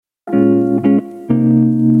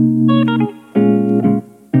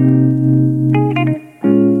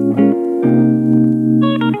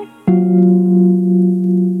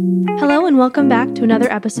Welcome back to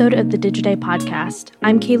another episode of the Digiday Podcast.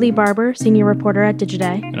 I'm Kaylee Barber, Senior Reporter at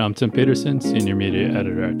Digiday. And I'm Tim Peterson, Senior Media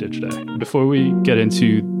Editor at Digiday. Before we get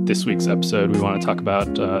into this week's episode, we want to talk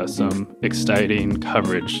about some exciting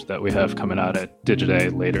coverage that we have coming out at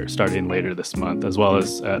Digiday starting later this month, as well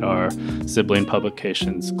as at our sibling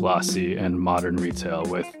publications, Glossy and Modern Retail,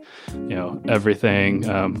 with everything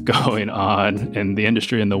going on in the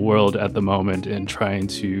industry and the world at the moment in trying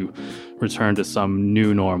to return to some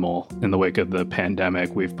new normal in the wake of the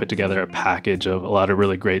pandemic. We've put together a package of a lot of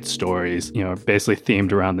really great stories, basically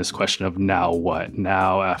themed around this question of now what?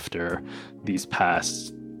 Now, after these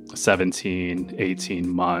past 17, 18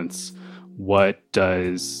 months, what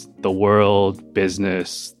does the world,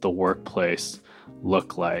 business, the workplace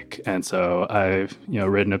look like? And so I've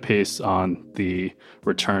written a piece on the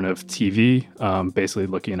return of TV, basically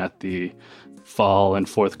looking at the fall and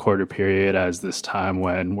fourth quarter period as this time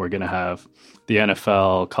when we're going to have the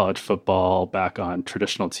NFL, college football back on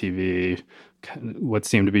traditional TV, what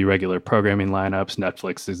seem to be regular programming lineups.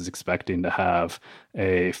 Netflix is expecting to have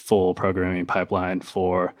a full programming pipeline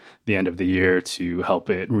for the end of the year to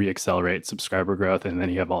help it reaccelerate subscriber growth. And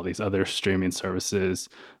then you have all these other streaming services,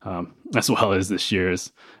 as well as this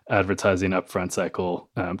year's advertising upfront cycle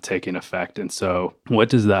taking effect. And so what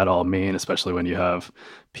does that all mean, especially when you have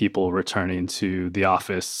people returning to the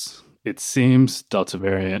office? It seems, Delta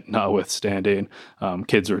variant notwithstanding,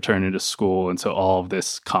 kids returning to school. And so all of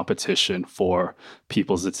this competition for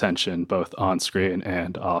people's attention, both on screen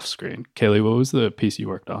and off screen. Kaylee, what was the piece you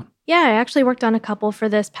worked on? Yeah, I actually worked on a couple for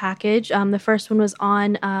this package. The first one was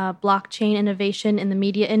on blockchain innovation in the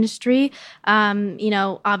media industry.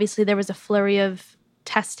 Obviously there was a flurry of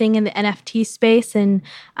testing in the NFT space and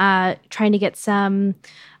trying to get some,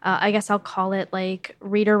 I guess I'll call it like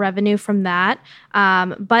reader revenue from that.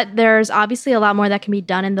 But there's obviously a lot more that can be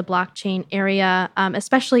done in the blockchain area,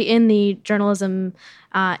 especially in the journalism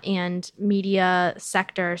and media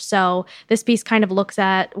sector. So this piece kind of looks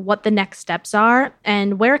at what the next steps are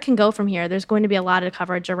and where it can go from here. There's going to be a lot of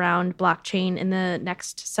coverage around blockchain in the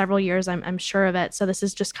next several years, I'm sure of it. So this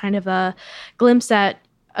is just kind of a glimpse at,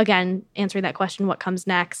 again, answering that question, what comes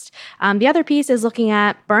next. The other piece is looking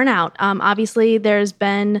at burnout. Obviously, there's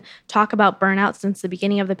been talk about burnout since the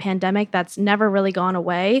beginning of the pandemic. That's never really gone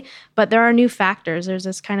away, but there are new factors. There's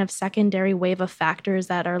this kind of secondary wave of factors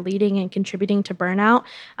that are leading and contributing to burnout.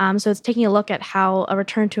 So it's taking a look at how a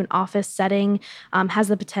return to an office setting has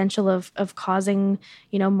the potential of causing,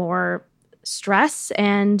 more stress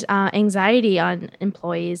and anxiety on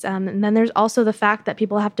employees. And then there's also the fact that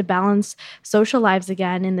people have to balance social lives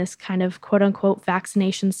again in this kind of quote unquote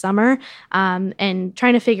vaccination summer, and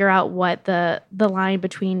trying to figure out what the line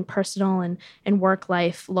between personal and work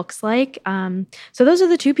life looks like. So those are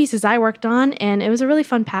the two pieces I worked on, and it was a really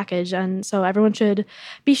fun package. And so everyone should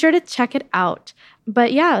be sure to check it out.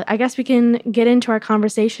 But yeah, I guess we can get into our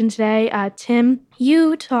conversation today. Tim,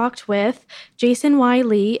 you talked with Jason Y.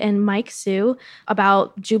 Lee and Mike Sue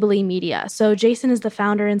about Jubilee Media. So Jason is the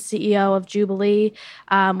founder and CEO of Jubilee,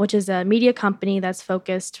 which is a media company that's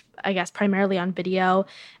focused, I guess, primarily on video.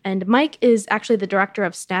 And Mike is actually the director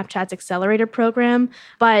of Snapchat's accelerator program,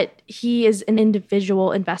 but he is an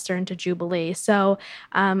individual investor into Jubilee. So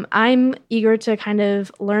I'm eager to kind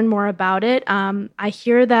of learn more about it. I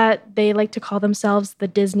hear that they like to call themselves the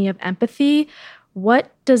Disney of empathy.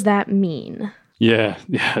 What does that mean? Yeah,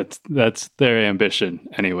 that's their ambition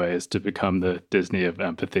anyways, to become the Disney of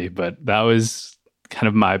empathy. But that was kind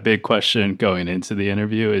of my big question going into the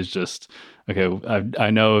interview is just, okay,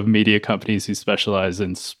 I know of media companies who specialize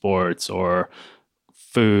in sports or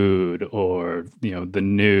food or, the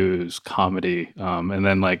news, comedy, and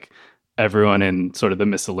then like everyone in sort of the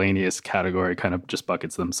miscellaneous category kind of just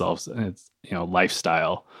buckets themselves. And it's,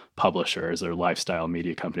 lifestyle publishers or lifestyle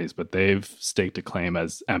media companies, but they've staked a claim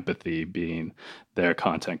as empathy being their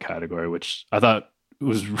content category, which I thought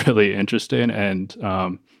was really interesting. And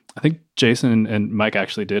I think Jason and Mike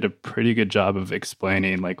actually did a pretty good job of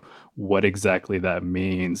explaining like what exactly that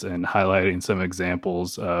means and highlighting some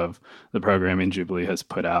examples of the programming Jubilee has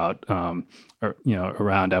put out,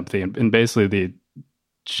 around empathy. And basically the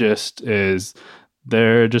gist is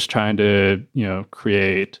they're just trying to,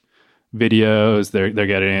 create videos. They're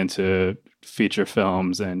getting into feature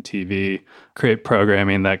films and TV, create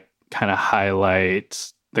programming that kind of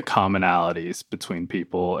highlights the commonalities between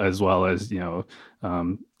people, as well as,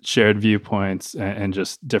 shared viewpoints and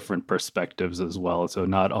just different perspectives as well. So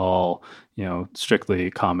not all,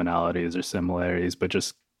 strictly commonalities or similarities, but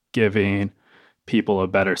just giving people a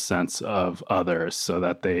better sense of others so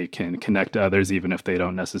that they can connect to others, even if they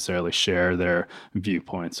don't necessarily share their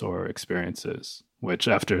viewpoints or experiences. which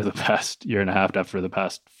after the past year and a half, after the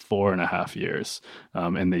past 4.5 years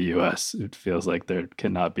in the US, it feels like there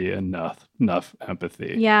cannot be enough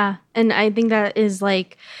empathy. Yeah. And I think that is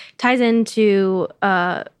like ties into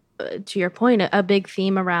to your point, a big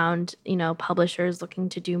theme around, publishers looking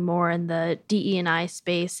to do more in the DE&I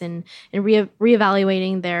space and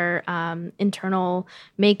reevaluating their internal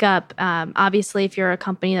makeup. Obviously, if you're a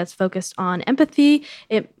company that's focused on empathy,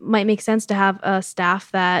 it might make sense to have a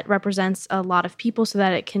staff that represents a lot of people so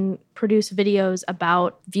that it can produce videos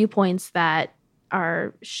about viewpoints that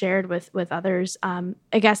are shared with others.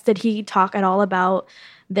 I guess, did he talk at all about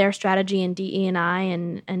their strategy in DE&I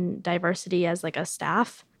and diversity as like a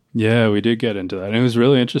staff? Yeah, we did get into that. And it was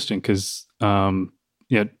really interesting because,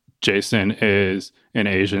 Jason is an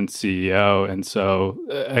Asian CEO. And so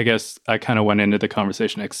I guess I kind of went into the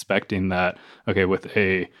conversation expecting that, okay, with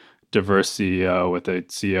a diverse CEO, with a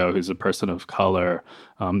CEO who's a person of color,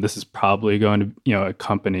 this is probably going to, a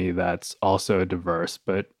company that's also diverse.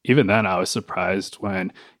 But even then, I was surprised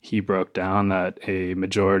when he broke down that a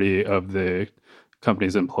majority of the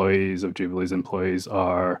company's employees, of Jubilee's employees,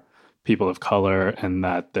 are people of color and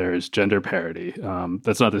that there's gender parity.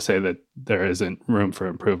 That's not to say that there isn't room for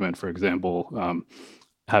improvement. For example,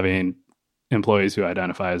 having employees who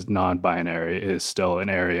identify as non-binary is still an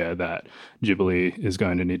area that Jubilee is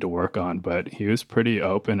going to need to work on. But he was pretty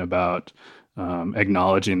open about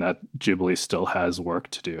acknowledging that Jubilee still has work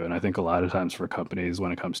to do. And I think a lot of times for companies,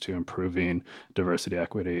 when it comes to improving diversity,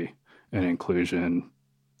 equity, and inclusion,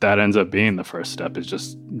 that ends up being the first step, is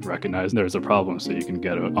just recognize there's a problem so you can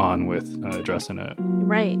get on with addressing it.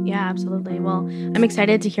 Right. Yeah, absolutely. Well, I'm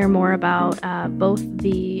excited to hear more about both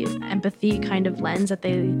the empathy kind of lens that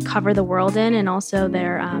they cover the world in and also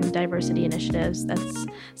their diversity initiatives. That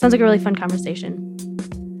sounds like a really fun conversation.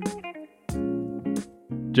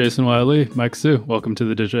 Jason Wiley, Mike Su, welcome to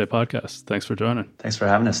the Digiday Podcast. Thanks for joining. Thanks for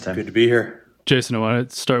having us, Tim. Good to be here. Jason, I want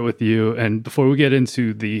to start with you. And before we get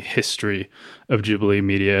into the history of Jubilee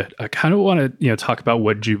Media, I kind of want to talk about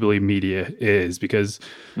what Jubilee Media is, because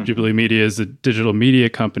Jubilee Media is a digital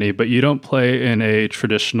media company, but you don't play in a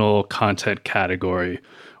traditional content category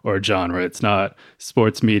or genre. It's not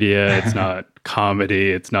sports media. It's not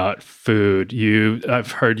comedy. It's not food.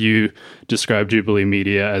 I've heard you describe Jubilee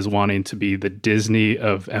Media as wanting to be the Disney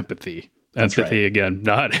of empathy. That's empathy, right. Again,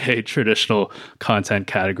 not a traditional content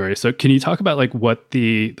category. So can you talk about like what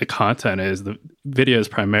the content is, the videos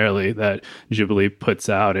primarily that Jubilee puts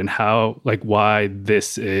out, and how, like, why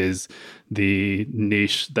this is the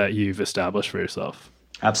niche that you've established for yourself?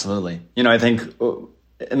 Absolutely. I think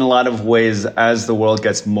in a lot of ways, as the world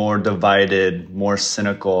gets more divided, more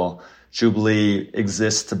cynical, Jubilee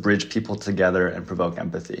exists to bridge people together and provoke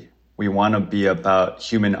empathy. We want to be about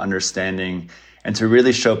human understanding and to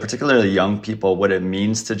really show particularly young people what it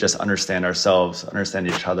means to just understand ourselves, understand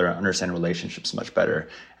each other, understand relationships much better.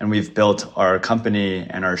 And we've built our company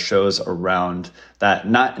and our shows around that,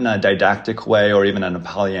 not in a didactic way or even in a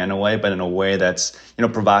Pollyanna way, but in a way that's,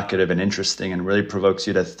 provocative and interesting and really provokes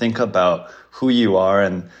you to think about who you are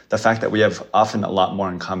and the fact that we have often a lot more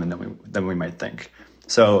in common than we might think.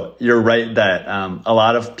 So you're right that a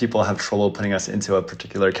lot of people have trouble putting us into a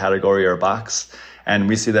particular category or box. And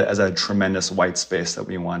we see that as a tremendous white space that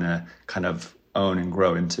we want to kind of own and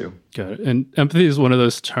grow into. Got it. And empathy is one of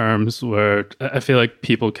those terms where I feel like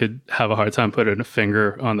people could have a hard time putting a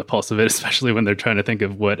finger on the pulse of it, especially when they're trying to think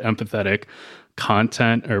of what empathetic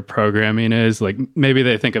content or programming is. Like maybe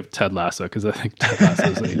they think of Ted Lasso, because I think Ted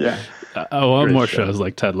Lasso is like, I want more shows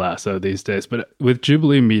like Ted Lasso these days. But with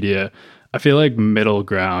Jubilee Media, I feel like middle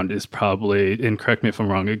ground is probably, and correct me if I'm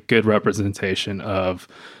wrong, a good representation of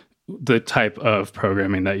the type of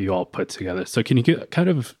programming that you all put together. So can you kind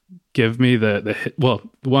of give me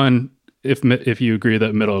if you agree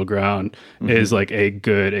that middle ground is like a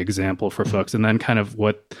good example for folks, and then kind of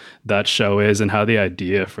what that show is and how the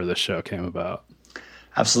idea for the show came about?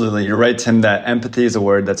 Absolutely. You're right, Tim, that empathy is a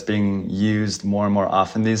word that's being used more and more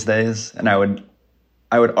often these days. And I would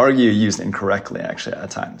argue used incorrectly, actually, at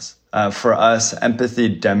times. For us, empathy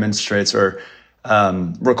demonstrates or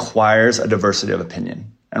requires a diversity of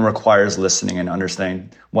opinion and requires listening and understanding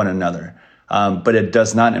one another. But it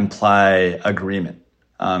does not imply agreement.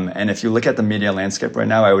 And if you look at the media landscape right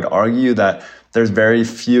now, I would argue that there's very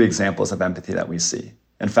few examples of empathy that we see.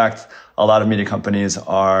 In fact, a lot of media companies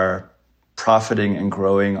are profiting and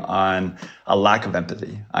growing on a lack of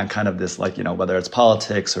empathy, on kind of this, like, whether it's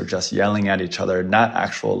politics or just yelling at each other, not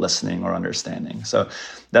actual listening or understanding. So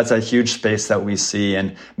that's a huge space that we see.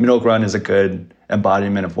 And middle ground is a good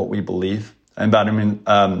embodiment of what we believe. And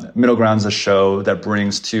Middle Ground's a show that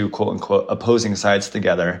brings two quote unquote opposing sides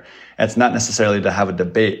together. And it's not necessarily to have a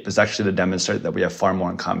debate, but it's actually to demonstrate that we have far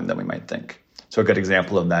more in common than we might think. So a good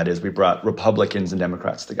example of that is we brought Republicans and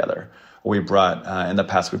Democrats together. In the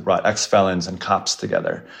past, we brought ex-felons and cops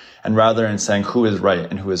together. And rather than saying who is right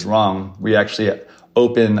and who is wrong, we actually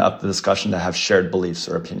open up the discussion to have shared beliefs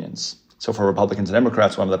or opinions. So for Republicans and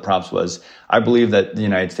Democrats, one of the prompts was, I believe that the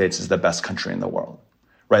United States is the best country in the world.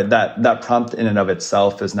 Right? That prompt in and of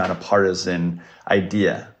itself is not a partisan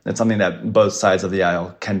idea. It's something that both sides of the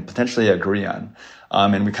aisle can potentially agree on.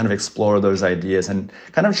 And we kind of explore those ideas and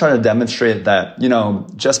kind of try to demonstrate that,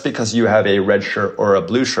 just because you have a red shirt or a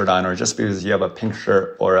blue shirt on, or just because you have a pink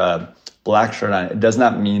shirt or a black shirt on, it does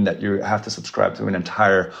not mean that you have to subscribe to an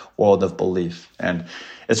entire world of belief. And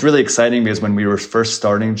it's really exciting because when we were first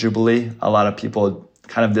starting Jubilee, a lot of people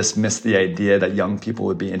kind of dismissed the idea that young people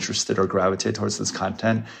would be interested or gravitate towards this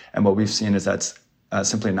content. And what we've seen is that's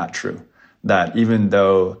simply not true. That even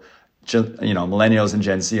though millennials and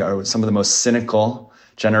Gen Z are some of the most cynical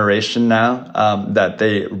generation now, that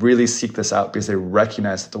they really seek this out because they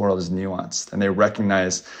recognize that the world is nuanced, and they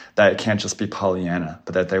recognize that it can't just be Pollyanna,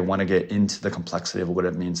 but that they want to get into the complexity of what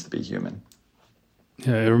it means to be human.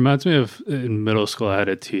 Yeah, it reminds me of in middle school, I had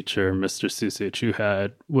a teacher, Mr. Susich, who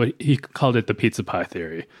had what he called it the pizza pie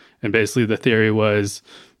theory. And basically the theory was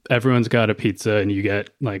everyone's got a pizza and you get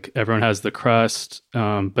everyone has the crust,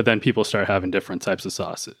 but then people start having different types of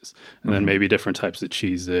sauces and then maybe different types of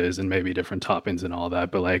cheeses and maybe different toppings and all that.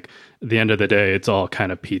 But at the end of the day, it's all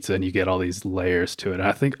kind of pizza and you get all these layers to it.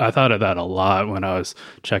 And I thought of that a lot when I was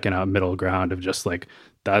checking out Middle Ground of just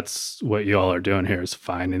that's what you all are doing here is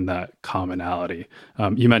finding that commonality.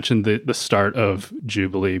 You mentioned the start of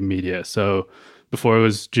Jubilee Media. So before it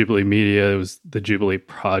was Jubilee Media, it was the Jubilee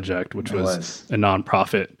Project, which was a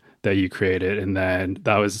nonprofit that you created. And then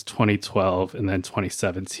that was 2012. And then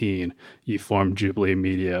 2017, you formed Jubilee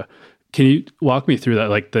Media. Can you walk me through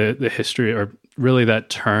that, the history or really that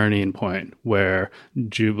turning point where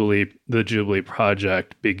the Jubilee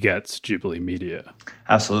Project begets Jubilee Media?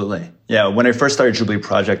 Absolutely. Yeah. When I first started Jubilee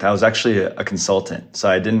Project, I was actually a consultant. So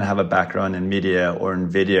I didn't have a background in media or in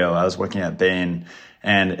video. I was working at Bain,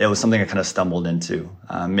 and it was something I kind of stumbled into,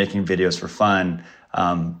 making videos for fun.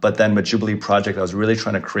 But then with Jubilee Project, I was really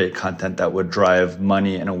trying to create content that would drive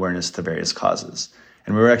money and awareness to various causes.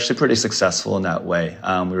 And we were actually pretty successful in that way.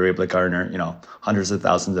 We were able to garner, hundreds of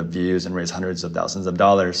thousands of views and raise hundreds of thousands of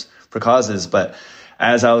dollars for causes. But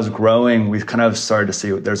as I was growing, we've kind of started to see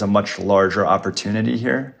there's a much larger opportunity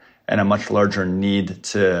here and a much larger need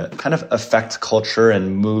to kind of affect culture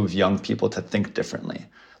and move young people to think differently.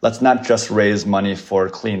 Let's not just raise money for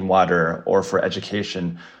clean water or for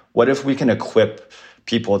education. What if we can equip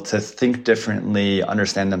people to think differently,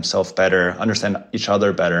 understand themselves better, understand each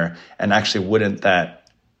other better, and actually wouldn't that,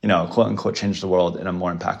 quote unquote, change the world in a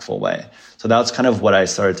more impactful way? So that's kind of what I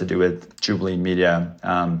started to do with Jubilee Media.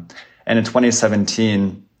 And in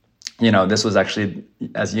 2017, this was actually,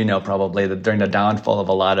 as you know, probably during the downfall of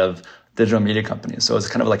a lot of digital media companies. So it was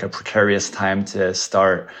kind of like a precarious time to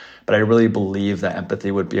start. But I really believe that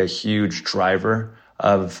empathy would be a huge driver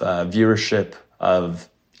of viewership, of,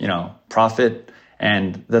 profit.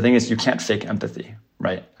 And the thing is, you can't fake empathy,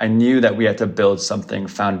 right? I knew that we had to build something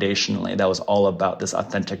foundationally that was all about this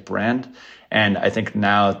authentic brand. And I think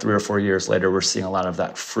now, 3 or 4 years later, we're seeing a lot of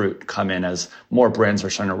that fruit come in as more brands are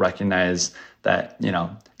starting to recognize that,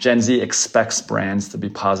 Gen Z expects brands to be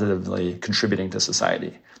positively contributing to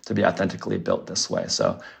society, to be authentically built this way.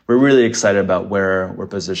 So we're really excited about where we're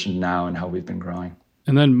positioned now and how we've been growing.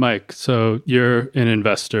 And then Mike, so you're an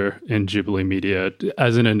investor in Jubilee Media.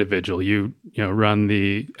 As an individual, you run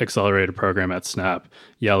the accelerator program at Snap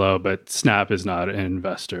Yellow, but Snap is not an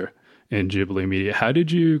investor in Jubilee Media. How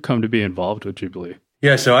did you come to be involved with Jubilee?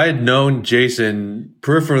 Yeah, so I had known Jason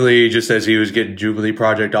peripherally just as he was getting Jubilee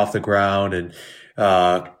Project off the ground and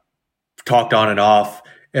talked on and off,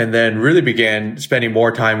 and then really began spending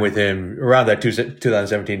more time with him around that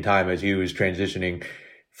 2017 time as he was transitioning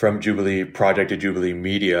from Jubilee Project to Jubilee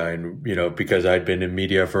Media. And, because I'd been in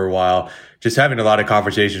media for a while, just having a lot of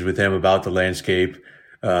conversations with him about the landscape,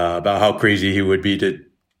 about how crazy he would be to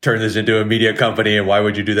turn this into a media company and why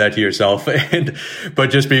would you do that to yourself? But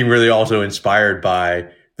just being really also inspired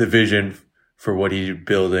by the vision for what he's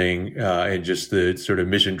building, and just the sort of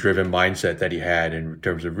mission driven mindset that he had in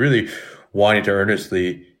terms of really wanting to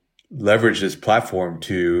earnestly leverage this platform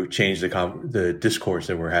to change the discourse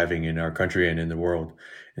that we're having in our country and in the world.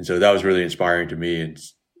 And so that was really inspiring to me and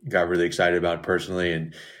got really excited about it personally,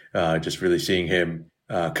 and just really seeing him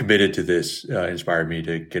committed to this inspired me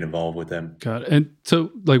to get involved with them. Got it. And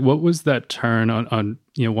so, like, what was that turn on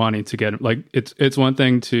wanting to get, like, it's one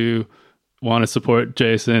thing to want to support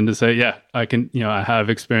Jason, to say, yeah, I can, I have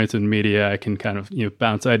experience in media, I can kind of,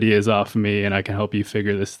 bounce ideas off of me and I can help you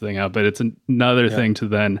figure this thing out. But it's another thing to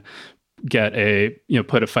then get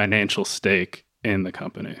put a financial stake in the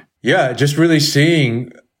company. Yeah, just really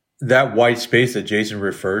seeing that white space that Jason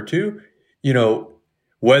referred to,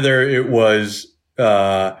 whether it was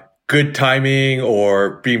good timing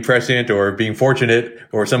or being prescient or being fortunate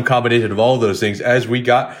or some combination of all of those things, as we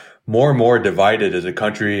got more and more divided as a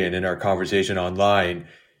country and in our conversation online,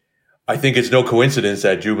 I think it's no coincidence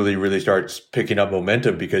that Jubilee really starts picking up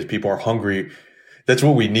momentum because people are hungry. That's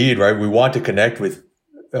what we need, right? We want to connect with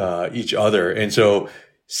each other. And so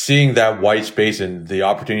seeing that white space and the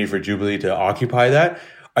opportunity for Jubilee to occupy that,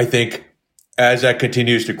 I think as that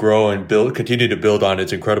continues to grow and continue to build on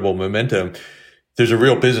its incredible momentum, there's a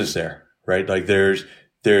real business there, right? Like there's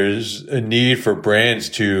a need for brands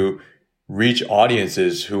to reach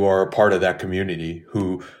audiences who are a part of that community,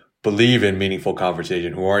 who believe in meaningful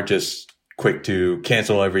conversation, who aren't just quick to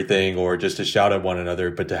cancel everything or just to shout at one another,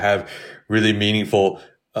 but to have really meaningful,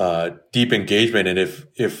 deep engagement. And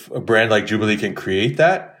if a brand like Jubilee can create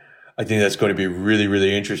that, I think that's going to be really,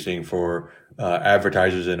 really interesting for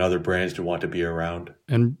advertisers and other brands to want to be around.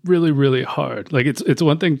 And really, really hard. Like it's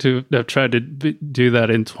one thing to have tried to do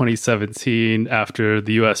that in 2017 after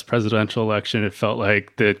the US presidential election. It felt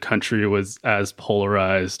like the country was as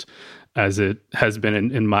polarized as it has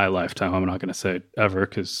been in my lifetime. I'm not going to say ever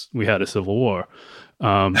because we had a civil war.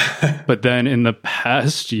 But then in the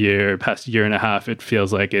past year and a half, it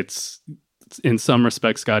feels like it's in some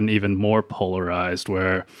respects gotten even more polarized,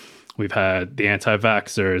 where we've had the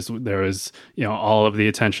anti-vaxxers. There was, all of the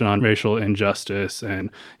attention on racial injustice and,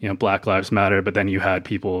 Black Lives Matter. But then you had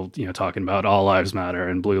people, talking about all lives matter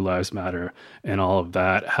and blue lives matter and all of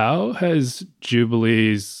that. How has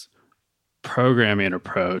Jubilee's programming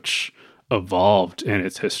approach evolved in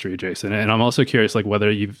its history, Jason? And I'm also curious, like, whether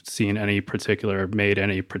you've made any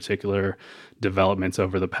particular developments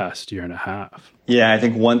over the past year and a half. Yeah, I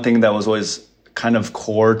think one thing that was always kind of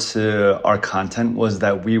core to our content was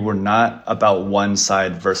that we were not about one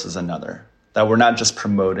side versus another, that we're not just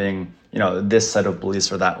promoting, this set of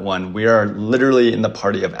beliefs or that one. We are literally in the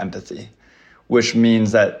party of empathy, which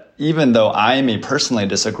means that even though I may personally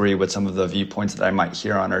disagree with some of the viewpoints that I might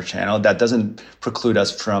hear on our channel, that doesn't preclude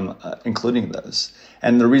us from including those.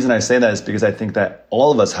 And the reason I say that is because I think that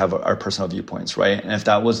all of us have our personal viewpoints, right? And if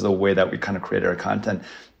that was the way that we kind of created our content,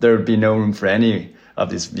 there would be no room for any of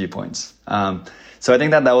these viewpoints. So I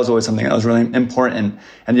think that was always something that was really important.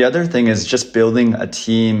 And the other thing is just building a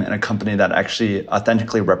team and a company that actually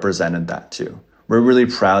authentically represented that too. We're really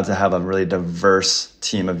proud to have a really diverse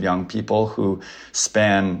team of young people who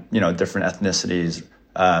span, different ethnicities,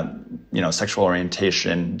 sexual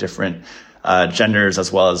orientation, different genders,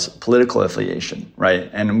 as well as political affiliation, right?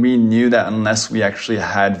 And we knew that unless we actually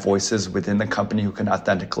had voices within the company who can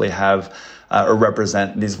authentically have or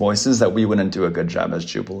represent these voices, that we wouldn't do a good job as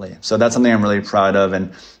Jubilee. So that's something I'm really proud of.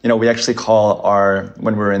 And, we actually call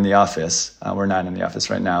when we're in the office, we're not in the office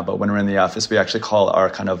right now, but when we're in the office, we actually call our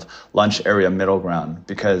kind of lunch area middle ground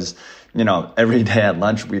because, every day at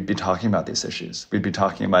lunch, we'd be talking about these issues. We'd be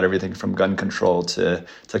talking about everything from gun control to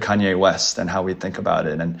Kanye West and how we think about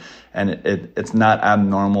it. And it's not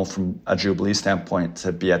abnormal from a Jubilee standpoint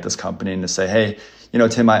to be at this company and to say, hey,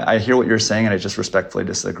 Tim, I hear what you're saying and I just respectfully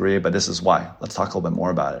disagree, but this is why. Let's talk a little bit more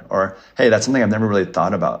about it. Or, hey, that's something I've never really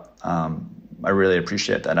thought about. I really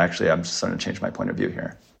appreciate that. Actually, I'm just starting to change my point of view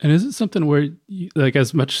here. And is it something where,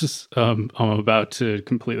 as much as I'm about to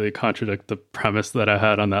completely contradict the premise that I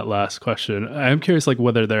had on that last question, I'm curious,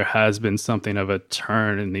 whether there has been something of a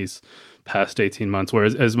turn in these past 18 months, where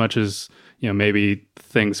as much as, maybe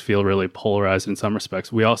things feel really polarized in some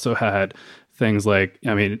respects, we also had things like,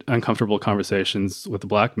 Uncomfortable Conversations with the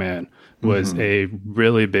Black Man was a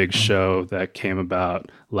really big show that came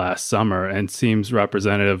about last summer and seems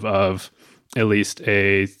representative of at least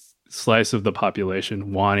a slice of the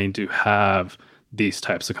population wanting to have these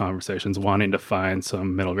types of conversations, wanting to find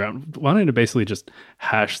some middle ground, wanting to basically just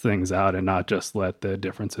hash things out and not just let the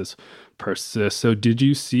differences persist. So did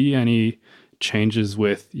you see any changes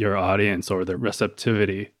with your audience or the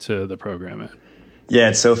receptivity to the programming? Yeah,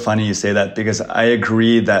 it's so funny you say that because I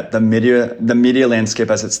agree that the media landscape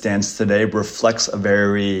as it stands today reflects a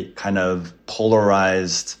very kind of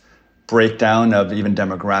polarized breakdown of even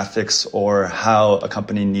demographics or how a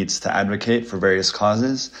company needs to advocate for various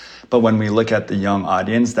causes. But when we look at the young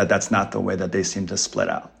audience, that's not the way that they seem to split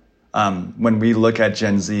out. When we look at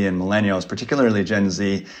Gen Z and millennials, particularly Gen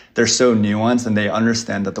Z, they're so nuanced and they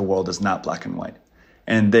understand that the world is not black and white.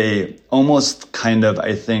 And they almost kind of,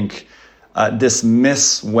 I think,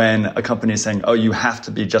 dismiss when a company is saying, oh, you have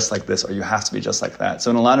to be just like this or you have to be just like that. So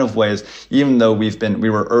in a lot of ways, even though we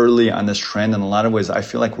were early on this trend, in a lot of ways, I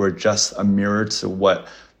feel like we're just a mirror to what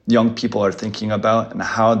young people are thinking about and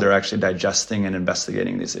how they're actually digesting and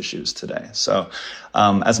investigating these issues today. So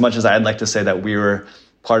as much as I'd like to say that we were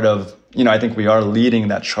part of, I think we are leading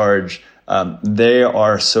that charge, they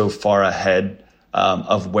are so far ahead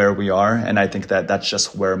of where we are. And I think that that's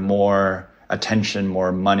just where more attention,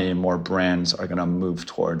 more money, more brands are going to move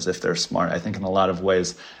towards if they're smart. I think in a lot of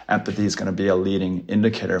ways, empathy is going to be a leading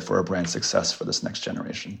indicator for a brand success for this next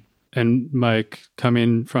generation. And Mike,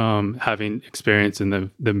 coming from having experience in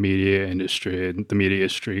the media industry, and the media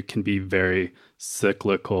industry can be very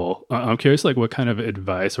cyclical. I'm curious, like, what kind of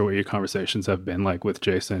advice or what your conversations have been like with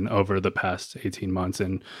Jason over the past 18 months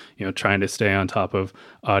and, trying to stay on top of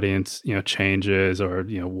audience, changes or,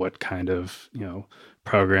 what kind of,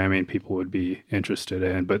 programming people would be interested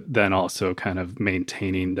in, but then also kind of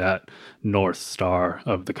maintaining that North Star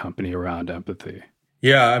of the company around empathy.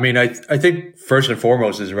 Yeah, I mean, I think first and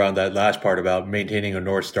foremost is around that last part about maintaining a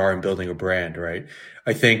North Star and building a brand, right?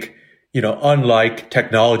 I think, unlike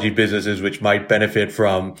technology businesses, which might benefit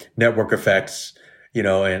from network effects,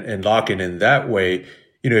 and lock in that way,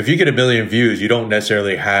 if you get 1 million views, you don't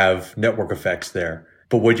necessarily have network effects there.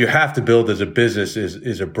 But what you have to build as a business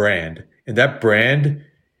is a brand. And that brand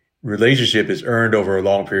relationship is earned over a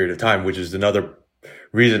long period of time, which is another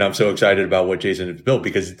reason I'm so excited about what Jason has built,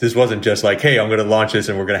 because this wasn't just like, hey, I'm going to launch this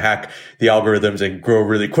and we're going to hack the algorithms and grow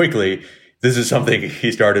really quickly. This is something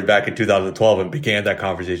he started back in 2012 and began that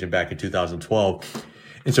conversation back in 2012.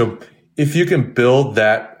 And so if you can build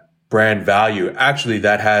that brand value, actually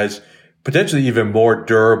that has potentially even more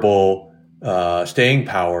durable staying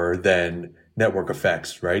power than network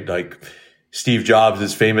effects, right? Like Steve Jobs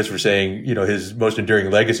is famous for saying, his most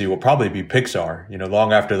enduring legacy will probably be Pixar.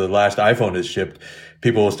 Long after the last iPhone is shipped,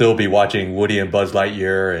 people will still be watching Woody and Buzz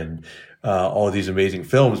Lightyear and all of these amazing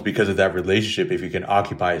films because of that relationship, if you can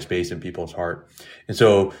occupy a space in people's heart. And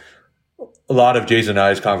so a lot of Jason and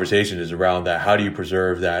I's conversation is around that. How do you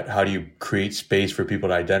preserve that? How do you create space for people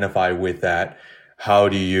to identify with that? How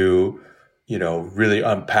do you, really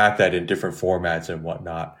unpack that in different formats and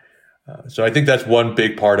whatnot? So I think that's one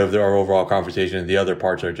big part of our overall conversation. And the other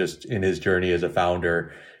parts are just in his journey as a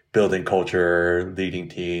founder, building culture, leading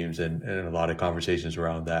teams, and a lot of conversations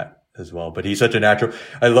around that as well. But he's such a natural.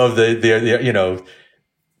 I love that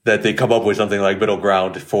they come up with something like middle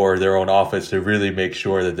ground for their own office to really make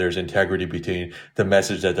sure that there's integrity between the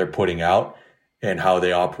message that they're putting out and how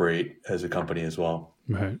they operate as a company as well.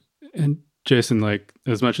 Right. And Jason, like,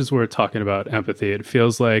 as much as we're talking about empathy, it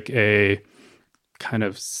feels like a kind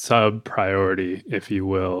of sub priority, if you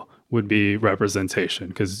will, would be representation.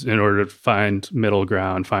 Because in order to find middle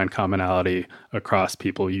ground, find commonality across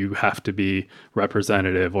people, you have to be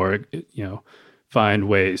representative or, find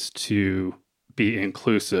ways to be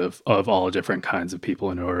inclusive of all different kinds of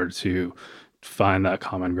people in order to find that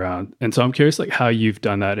common ground. And so I'm curious, like, how you've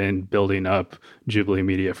done that in building up Jubilee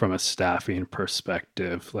Media from a staffing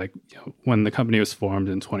perspective. Like, when the company was formed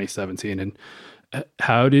in 2017, and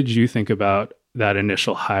how did you think about that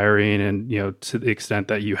initial hiring and, to the extent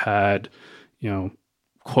that you had,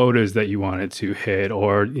 quotas that you wanted to hit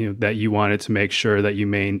or, that you wanted to make sure that you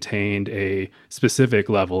maintained a specific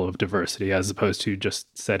level of diversity as opposed to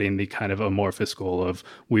just setting the kind of amorphous goal of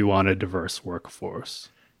we want a diverse workforce?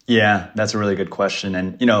 Yeah, that's a really good question.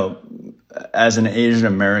 And, as an Asian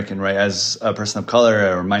American, right, as a person of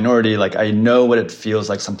color or minority, like, I know what it feels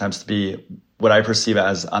like sometimes to be what I perceive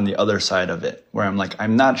as on the other side of it, where I'm like,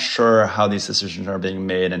 I'm not sure how these decisions are being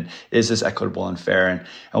made and is this equitable and fair? And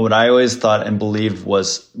what I always thought and believed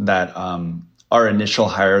was that our initial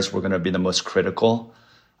hires were going to be the most critical.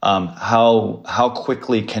 How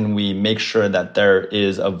quickly can we make sure that there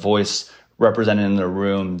is a voice represented in the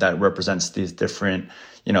room that represents these different,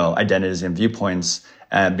 identities and viewpoints?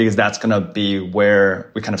 Because that's going to be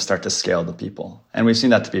where we kind of start to scale the people. And we've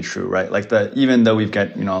seen that to be true, right? Like even though we've got,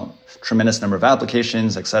 tremendous number of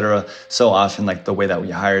applications, et cetera, so often like the way that we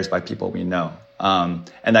hire is by people we know. And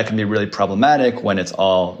that can be really problematic when it's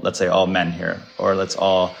all, let's say, all men here, or let's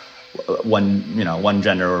all one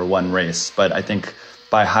gender or one race. But I think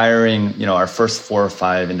by hiring, our first 4 or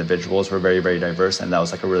 5 individuals were very, very diverse. And that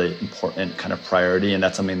was like a really important kind of priority. And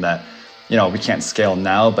that's something that, we can't scale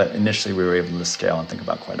now, but initially we were able to scale and think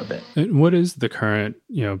about quite a bit. And what is the current,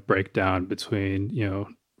 breakdown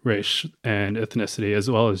between, race and ethnicity as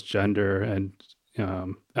well as gender and,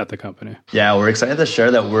 at the company? Yeah, we're excited to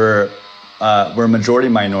share that we're majority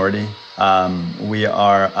minority. We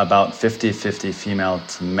are about 50-50 female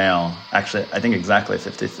to male. Actually, I think exactly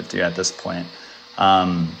 50-50 at this point.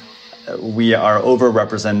 We are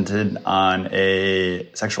overrepresented on a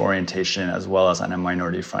sexual orientation as well as on a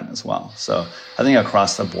minority front as well. So I think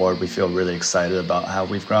across the board, we feel really excited about how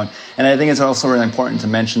we've grown. And I think it's also really important to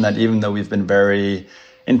mention that even though we've been very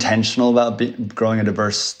intentional about growing a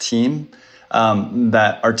diverse team,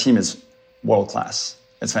 that our team is world-class.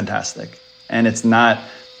 It's fantastic. And it's not,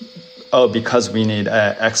 because we need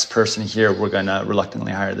an X person here, we're going to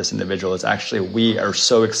reluctantly hire this individual. It's actually, we are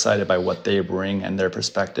so excited by what they bring and their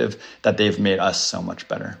perspective that they've made us so much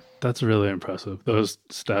better. That's really impressive. Those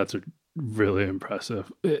stats are really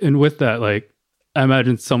impressive. And with that, like, I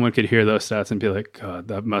imagine someone could hear those stats and be like, God,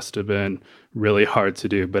 that must have been really hard to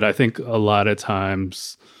do. But I think a lot of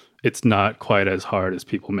times it's not quite as hard as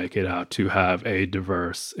people make it out to have a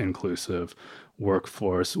diverse, inclusive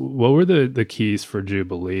workforce. What were the keys for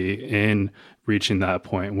Jubilee in reaching that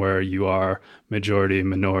point where you are majority,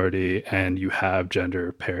 minority, and you have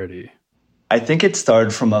gender parity? I think it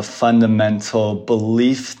started from a fundamental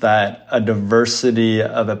belief that a diversity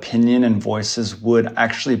of opinion and voices would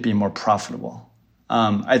actually be more profitable.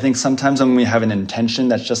 I think sometimes when we have an intention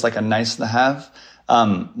that's just like a nice to have,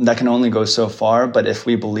 that can only go so far. But if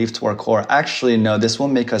we believe to our core, actually, no, this will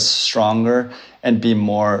make us stronger and be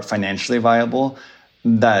more financially viable,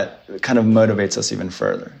 that kind of motivates us even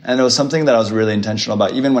further. And it was something that I was really intentional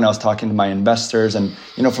about, even when I was talking to my investors. And,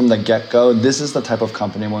 from the get-go, this is the type of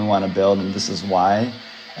company we want to build, and this is why.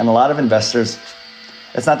 And a lot of investors,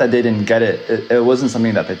 it's not that they didn't get it. It wasn't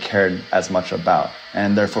something that they cared as much about.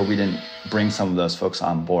 And therefore, we didn't bring some of those folks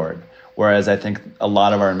on board. Whereas I think a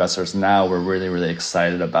lot of our investors now, we're really, really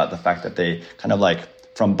excited about the fact that they kind of like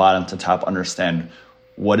from bottom to top understand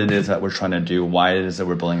what it is that we're trying to do, why it is that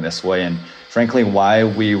we're building this way, and frankly, why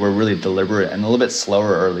we were really deliberate and a little bit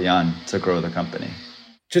slower early on to grow the company.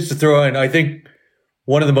 Just to throw in, I think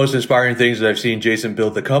one of the most inspiring things that I've seen Jason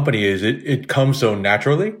build the company is it comes so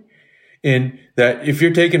naturally. In that if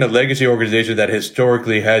you're taking a legacy organization that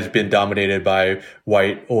historically has been dominated by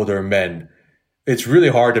white older men, it's really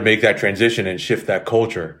hard to make that transition and shift that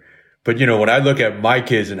culture. But, when I look at my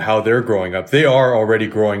kids and how they're growing up, they are already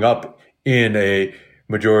growing up in a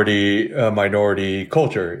majority minority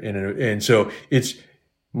culture. And so it's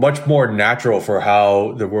much more natural for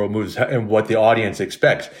how the world moves and what the audience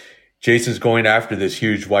expects. Jason's going after this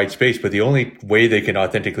huge white space, but the only way they can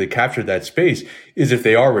authentically capture that space is if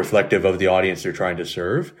they are reflective of the audience they're trying to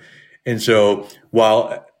serve. And so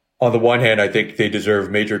while on the one hand, I think they deserve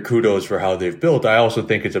major kudos for how they've built, I also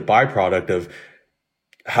think it's a byproduct of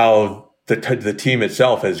how the team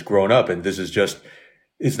itself has grown up. And this is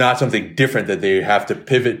it's not something different that they have to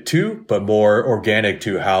pivot to, but more organic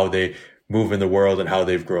to how they move in the world and how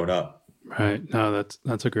they've grown up. Right. No,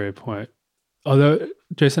 that's a great point. Although,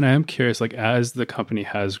 Jason, I am curious, like as the company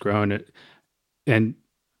has grown, and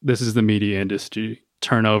this is the media industry,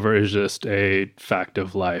 turnover is just a fact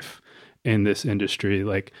of life in this industry.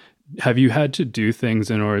 Like, have you had to do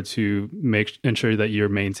things in order to ensure that you're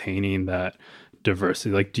maintaining that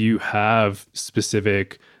diversity? Like, do you have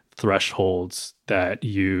specific thresholds that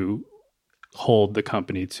you hold the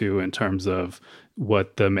company to in terms of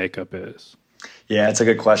what the makeup is? Yeah, it's a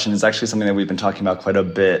good question. It's actually something that we've been talking about quite a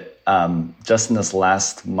bit just in this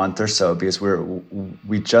last month or so, because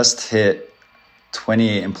we just hit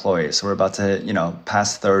 28 employees. So we're about to hit,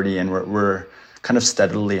 past 30, and we're kind of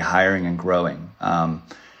steadily hiring and growing.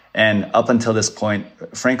 And up until this point,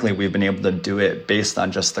 frankly, we've been able to do it based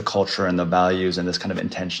on just the culture and the values and this kind of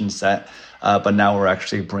intention set. But now we're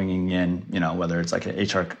actually bringing in, whether it's like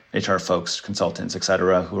HR folks, consultants, et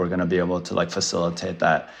cetera, who are going to be able to like facilitate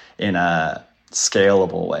that in a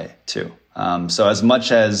scalable way too. So as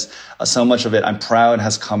much as so much of it, I'm proud,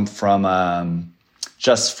 has come from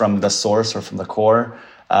just from the source or from the core.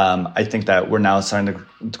 I think that we're now starting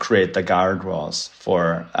to create the guardrails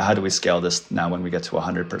for how do we scale this now when we get to a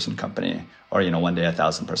 100-person company or, one day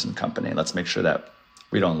 1,000-person company. Let's make sure that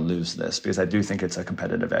we don't lose this, because I do think it's a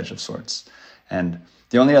competitive edge of sorts. And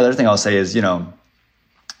the only other thing I'll say is,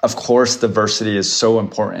 of course, diversity is so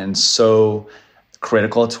important and so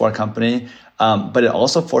critical to our company, but it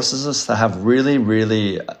also forces us to have really,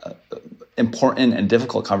 really important and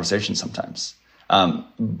difficult conversations sometimes.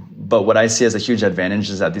 But what I see as a huge advantage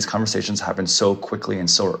is that these conversations happen so quickly and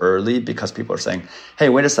so early because people are saying, hey,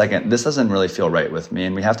 wait a second, this doesn't really feel right with me.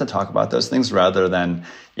 And we have to talk about those things rather than,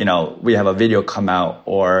 we have a video come out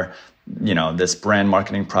or, this brand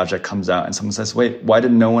marketing project comes out and someone says, wait, why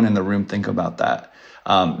did no one in the room think about that?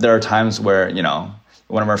 There are times where,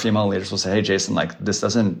 one of our female leaders will say, hey, Jason, like, this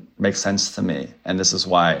doesn't make sense to me, and this is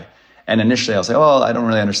why. And initially I'll say, oh, I don't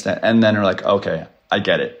really understand. And then they're like, okay, I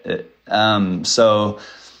get it. So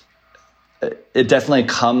it definitely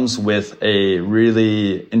comes with a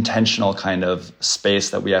really intentional kind of space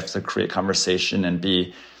that we have to create conversation and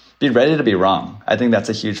be ready to be wrong. I think that's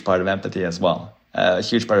a huge part of empathy as well, a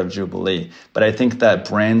huge part of Jubilee. But I think that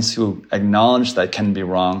brands who acknowledge that can be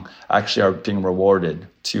wrong actually are being rewarded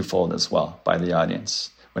twofold as well by the audience.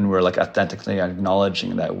 When we're like authentically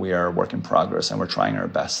acknowledging that we are a work in progress and we're trying our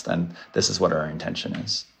best, and this is what our intention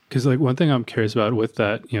is. Because like one thing I'm curious about with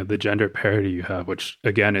that, the gender parity you have, which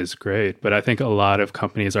again is great, but I think a lot of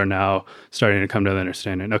companies are now starting to come to the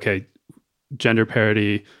understanding, okay, gender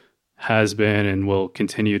parity has been and will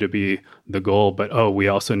continue to be the goal, but we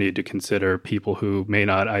also need to consider people who may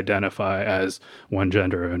not identify as one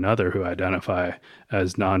gender or another, who identify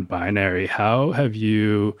as non-binary. How have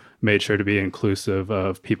you made sure to be inclusive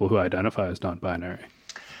of people who identify as non-binary?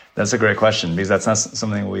 That's a great question, because that's not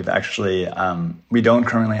something we've actually, we don't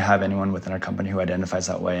currently have anyone within our company who identifies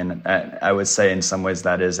that way. And I would say in some ways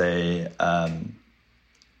that is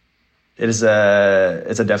it's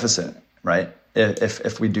a deficit, right?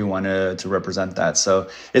 If we do want to represent that. So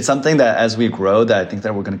it's something that as we grow, that I think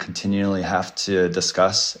that we're going to continually have to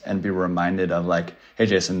discuss and be reminded of, like, hey,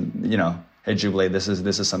 Jason, hey, Jubilee, this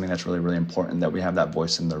is something that's really, really important, that we have that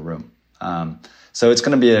voice in the room. So it's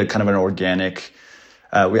going to be a kind of an organic,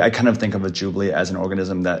 I kind of think of a Jubilee as an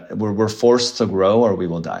organism that we're forced to grow or we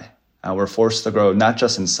will die. We're forced to grow not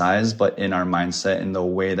just in size, but in our mindset, in the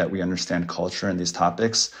way that we understand culture and these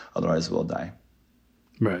topics. Otherwise, we'll die.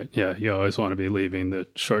 Right. Yeah. You always want to be leaving the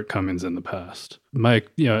shortcomings in the past.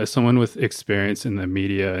 Mike, as someone with experience in the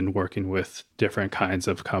media and working with different kinds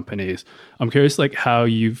of companies, I'm curious, like, how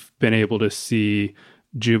you've been able to see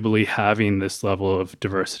Jubilee having this level of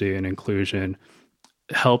diversity and inclusion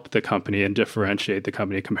help the company and differentiate the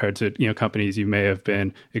company compared to, companies you may have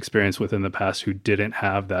been experienced with in the past who didn't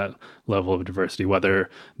have that level of diversity, whether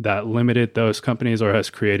that limited those companies or has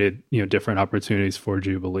created, different opportunities for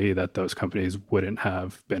Jubilee that those companies wouldn't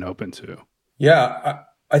have been open to. Yeah,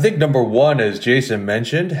 I think number one, as Jason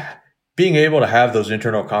mentioned, being able to have those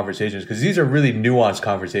internal conversations, because these are really nuanced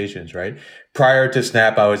conversations, right? Prior to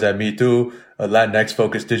Snap, I was at Me Too, a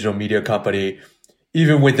Latinx-focused digital media company.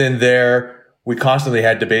 Even within there, we constantly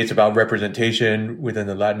had debates about representation within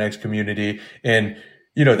the Latinx community. And,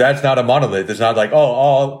 that's not a monolith. It's not like,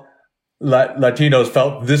 all Latinos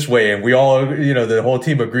felt this way and we all, the whole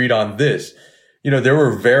team agreed on this. There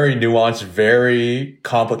were very nuanced, very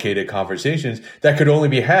complicated conversations that could only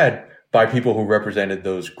be had by people who represented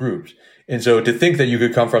those groups. And so to think that you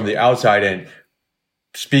could come from the outside and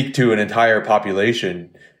speak to an entire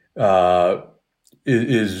population,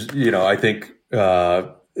 is I think,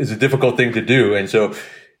 is a difficult thing to do. And so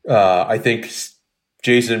I think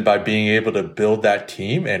Jason, by being able to build that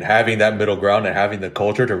team and having that middle ground and having the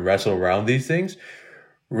culture to wrestle around these things,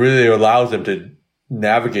 really allows them to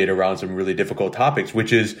navigate around some really difficult topics,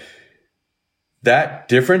 which is that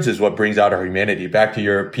difference is what brings out our humanity. Back to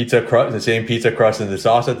your pizza crust, the same pizza crust and the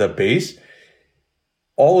sauce at the base.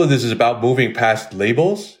 All of this is about moving past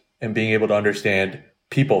labels and being able to understand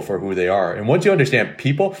people for who they are. And once you understand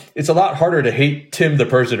people, it's a lot harder to hate Tim the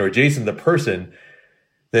person or Jason the person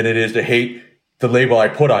than it is to hate the label I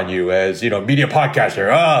put on you as, media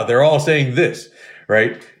podcaster. They're all saying this,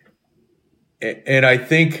 right? And I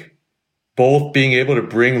think both being able to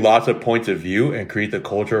bring lots of points of view and create the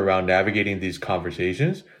culture around navigating these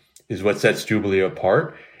conversations is what sets Jubilee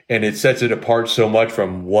apart. And it sets it apart so much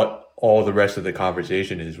from what all the rest of the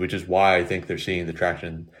conversation is, which is why I think they're seeing the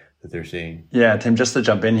traction that they're seeing. Yeah, Tim, just to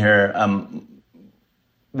jump in here,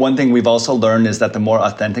 one thing we've also learned is that the more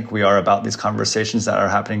authentic we are about these conversations that are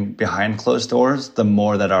happening behind closed doors, the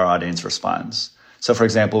more that our audience responds. So, for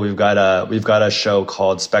example, we've got a show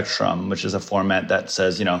called Spectrum, which is a format that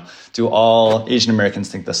says, do all Asian Americans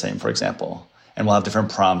think the same, for example? And we'll have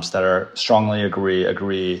different prompts that are strongly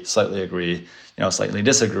agree, slightly agree, slightly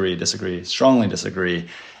disagree, strongly disagree,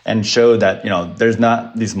 and show that, there's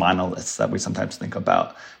not these monoliths that we sometimes think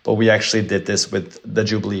about. But we actually did this with the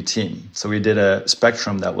Jubilee team. So we did a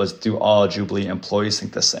spectrum that was, do all Jubilee employees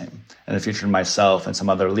think the same? And it featured myself and some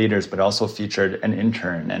other leaders, but also featured an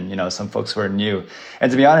intern and, some folks who are new. And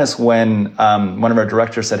to be honest, when one of our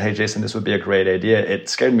directors said, hey, Jason, this would be a great idea, it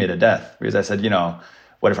scared me to death, because I said,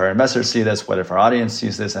 what if our investors see this? What if our audience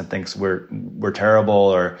sees this and thinks we're terrible?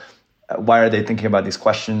 Or why are they thinking about these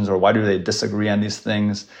questions? Or why do they disagree on these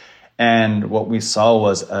things? And what we saw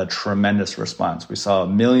was a tremendous response. We saw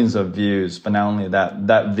millions of views, but not only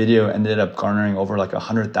that video ended up garnering over like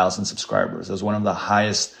 100,000 subscribers. It was one of the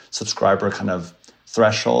highest subscriber kind of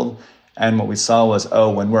threshold. And what we saw was,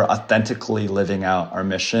 when we're authentically living out our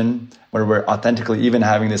mission, where we're authentically even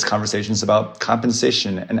having these conversations about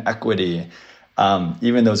compensation and equity,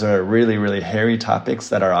 even those are really, really hairy topics,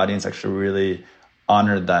 that our audience actually really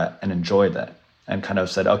honored that and enjoyed that and kind of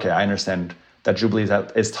said, okay, I understand that Jubilee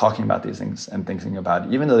is talking about these things and thinking about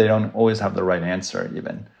it, even though they don't always have the right answer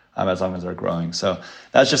even. As long as they're growing. So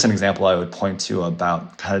that's just an example I would point to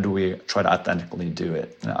about how do we try to authentically do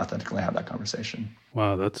it and authentically have that conversation.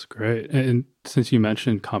 Wow, that's great. And since you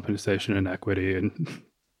mentioned compensation and equity, and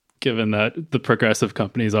given that the progressive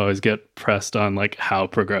companies always get pressed on like how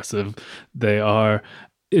progressive they are,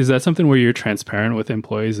 is that something where you're transparent with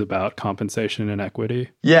employees about compensation and equity?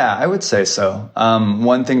 Yeah, I would say so.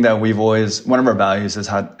 One thing that one of our values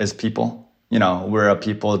is people. We're a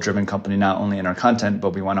people-driven company, not only in our content, but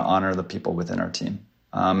we want to honor the people within our team.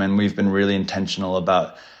 And we've been really intentional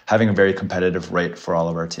about having a very competitive rate for all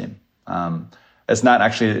of our team. It's not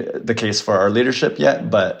actually the case for our leadership yet,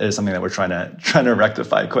 but it is something that we're trying to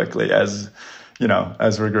rectify quickly as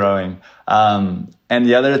we're growing. And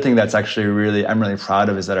the other thing that's actually I'm really proud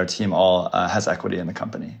of is that our team all has equity in the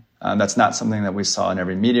company. That's not something that we saw in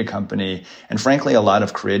every media company. And frankly, a lot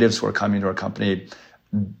of creatives who are coming to our company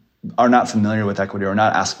are not familiar with equity or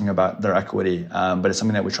not asking about their equity, but it's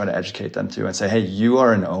something that we try to educate them through and say, hey, you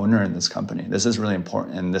are an owner in this company. This is really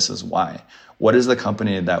important, and this is why. What is the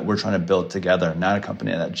company that we're trying to build together, not a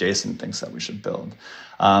company that Jason thinks that we should build?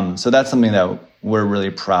 So that's something that we're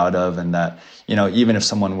really proud of, and that, even if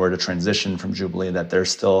someone were to transition from Jubilee, that they're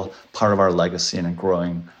still part of our legacy and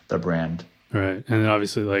growing the brand. Right. And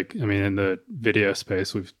obviously, in the video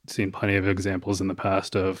space, we've seen plenty of examples in the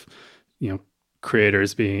past of,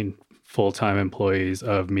 creators being full-time employees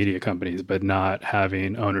of media companies, but not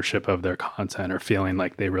having ownership of their content or feeling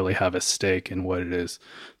like they really have a stake in what it is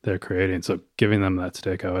they're creating. So giving them that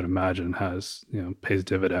stake, I would imagine, pays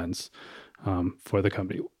dividends for the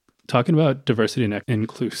company. Talking about diversity and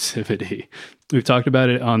inclusivity, we've talked about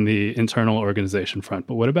it on the internal organization front,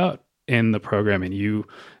 but what about in the programming?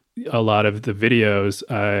 A lot of the videos,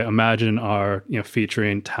 I imagine, are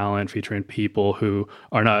featuring talent, featuring people who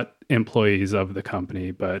are not employees of the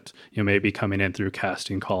company, but maybe coming in through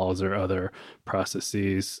casting calls or other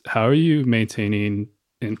processes. How are you maintaining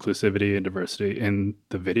inclusivity and diversity in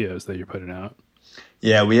the videos that you're putting out?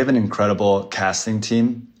 Yeah, we have an incredible casting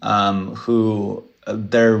team who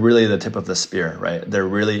they're really the tip of the spear, right? They're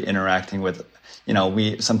really interacting with,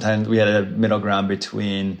 sometimes we had a middle ground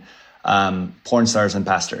between porn stars and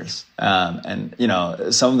pastors. And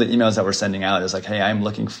some of the emails that we're sending out is like, hey, I'm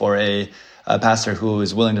looking for a pastor who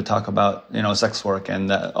is willing to talk about, sex work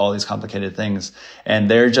and all these complicated things. And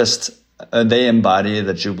they embody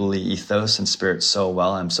the Jubilee ethos and spirit so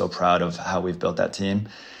well. I'm so proud of how we've built that team.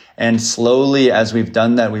 And slowly, as we've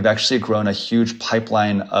done that, we've actually grown a huge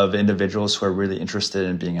pipeline of individuals who are really interested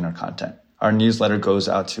in being in our content. Our newsletter goes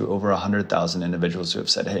out to over 100,000 individuals who have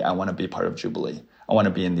said, hey, I want to be part of Jubilee. I want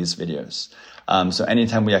to be in these videos. So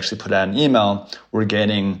anytime we actually put out an email, we're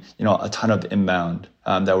getting, a ton of inbound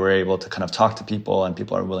that we're able to kind of talk to people, and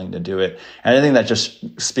people are willing to do it. And I think that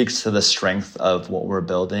just speaks to the strength of what we're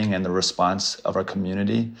building and the response of our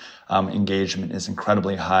community. Engagement is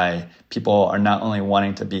incredibly high. People are not only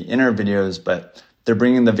wanting to be in our videos, but they're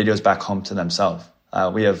bringing the videos back home to themselves.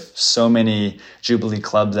 We have so many Jubilee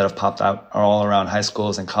clubs that have popped out all around high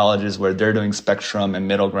schools and colleges where they're doing Spectrum and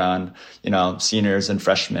Middle Ground, seniors and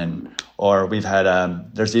freshmen. Or we've had,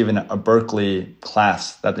 there's even a Berkeley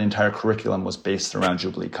class that the entire curriculum was based around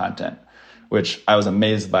Jubilee content, which I was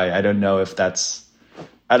amazed by. I don't know if that's,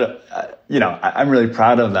 I'm really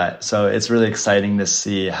proud of that. So it's really exciting to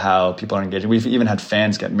see how people are engaging. We've even had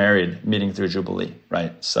fans get married meeting through Jubilee,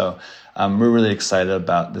 right? So we're really excited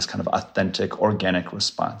about this kind of authentic, organic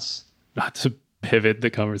response. Not to pivot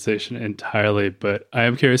the conversation entirely, but I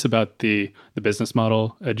am curious about the business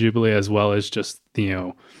model at Jubilee, as well as just,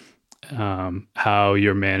 how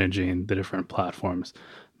you're managing the different platforms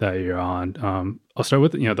that you're on. I'll start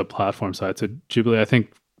with, the platform side. So Jubilee, I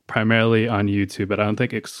think, primarily on YouTube, but I don't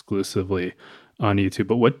think exclusively on YouTube.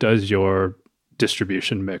 But what does your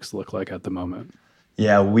distribution mix look like at the moment?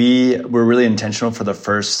 Yeah, we were really intentional for the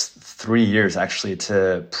first 3 years, actually,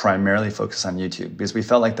 to primarily focus on YouTube, because we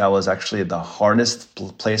felt like that was actually the hardest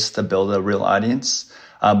place to build a real audience.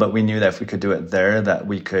 But we knew that if we could do it there, that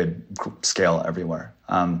we could scale everywhere.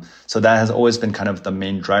 So that has always been kind of the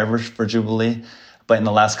main driver for Jubilee. But in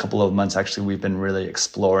the last couple of months, actually, we've been really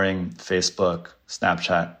exploring Facebook,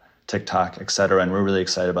 Snapchat, TikTok, et cetera. And we're really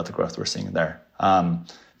excited about the growth we're seeing there.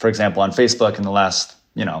 For example, on Facebook, in the last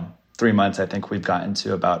 3 months, I think we've gotten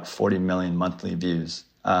to about 40 million monthly views.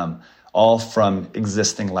 all from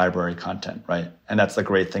existing library content, right? And that's the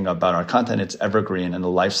great thing about our content. It's evergreen and the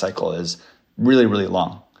life cycle is really, really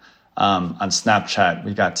long. On Snapchat,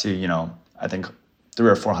 we got to, I think 300,000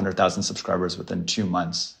 or 400,000 subscribers within 2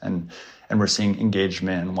 months. And we're seeing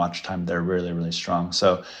engagement and watch time there really, really strong.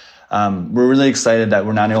 So we're really excited that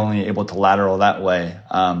we're not only able to lateral that way,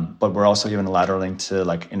 but we're also even lateraling to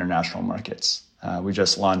like international markets. We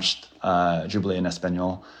just launched Jubilee in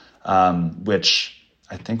Espanol, which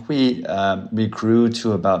I think we grew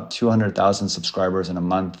to about 200,000 subscribers in a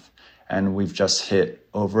month, and we've just hit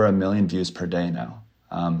over 1 million views per day now.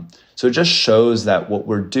 So it just shows that what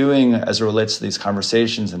we're doing as it relates to these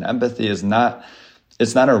conversations and empathy it's not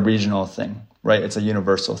a regional thing, right? It's a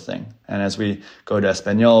universal thing. And as we go to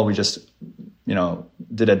Espanol, we just,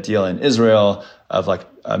 did a deal in Israel of like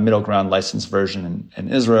a middle ground licensed version in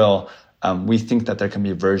Israel. We think that there can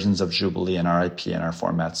be versions of Jubilee and our IP and our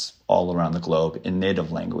formats all around the globe in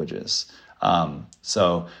native languages.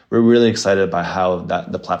 So we're really excited by how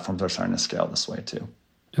the platforms are starting to scale this way too.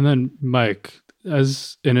 And then Mike,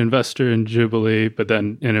 as an investor in Jubilee, but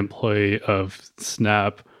then an employee of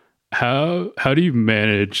Snap, how do you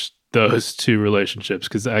manage those two relationships?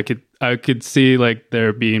 Because I could see like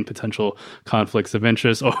there being potential conflicts of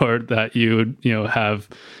interest, or that you would have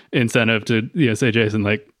incentive to say, Jason,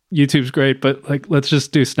 like, YouTube's great, but like, let's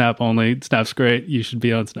just do Snap only. Snap's great. You should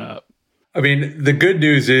be on Snap. I mean, the good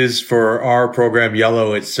news is for our program,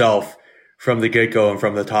 Yellow itself, from the get-go and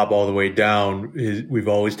from the top all the way down, we've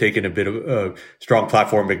always taken a bit of a strong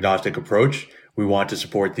platform agnostic approach. We want to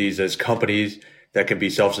support these as companies that can be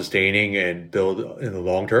self-sustaining and build in the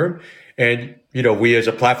long term. And, we as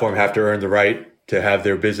a platform have to earn the right to have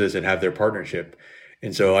their business and have their partnership.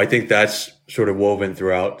 And so I think that's sort of woven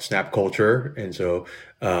throughout Snap culture. And so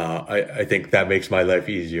I think that makes my life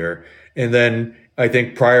easier. And then I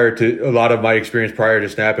think prior to a lot of my experience prior to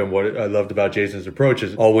Snap, and what I loved about Jason's approach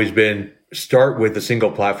has always been start with a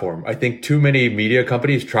single platform. I think too many media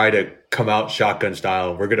companies try to come out shotgun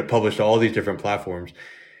style. We're going to publish to all these different platforms.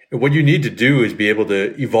 And what you need to do is be able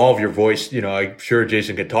to evolve your voice. I'm sure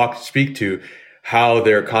Jason can speak to how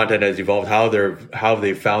their content has evolved, how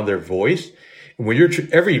they found their voice. When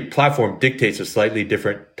every platform dictates a slightly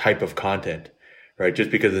different type of content, right? Just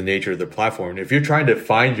because of the nature of the platform. If you're trying to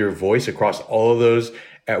find your voice across all of those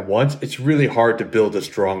at once, it's really hard to build a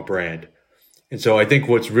strong brand. And so I think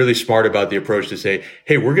what's really smart about the approach to say,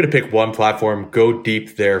 hey, we're going to pick one platform, go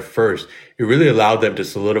deep there first. It really allowed them to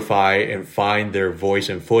solidify and find their voice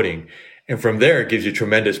and footing. And from there, it gives you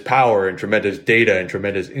tremendous power and tremendous data and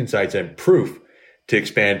tremendous insights and proof to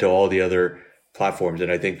expand to all the other platforms.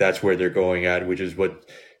 And I think that's where they're going at, which is what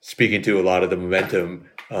speaking to a lot of the momentum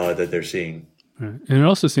that they're seeing. Right. And it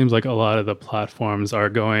also seems like a lot of the platforms are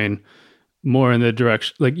going more in the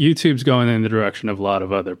direction, like YouTube's going in the direction of a lot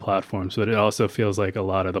of other platforms, but it also feels like a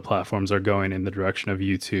lot of the platforms are going in the direction of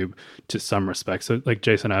YouTube to some respect. So like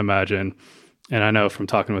Jason, I imagine, and I know from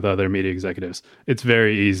talking with other media executives, it's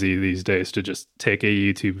very easy these days to just take a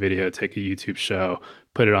YouTube video, take a YouTube show,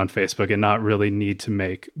 put it on Facebook and not really need to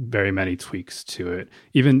make very many tweaks to it.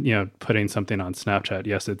 Even, putting something on Snapchat,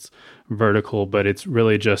 yes, it's vertical, but it's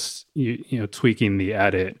really just, tweaking the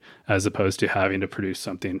edit as opposed to having to produce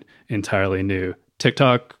something entirely new.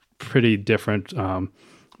 TikTok, pretty different.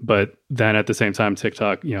 But then at the same time,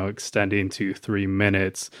 TikTok, extending to 3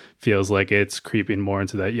 minutes feels like it's creeping more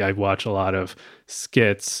into that. Yeah, I watch a lot of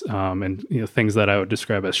skits and things that I would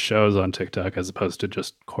describe as shows on TikTok as opposed to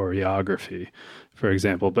just choreography, for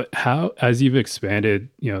example. But how, as you've expanded,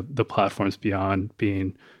 the platforms beyond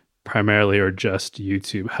being primarily or just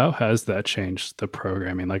YouTube, how has that changed the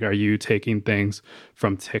programming? Like, are you taking things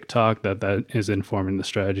from TikTok that is informing the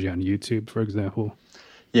strategy on YouTube, for example?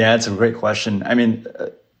 Yeah, it's a great question. I mean,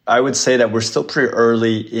 I would say that we're still pretty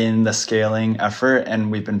early in the scaling effort,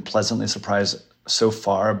 and we've been pleasantly surprised so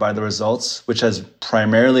far by the results, which has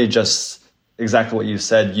primarily just exactly what you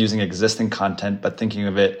said, using existing content, but thinking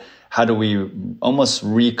of it, how do we almost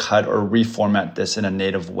recut or reformat this in a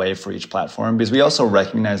native way for each platform? Because we also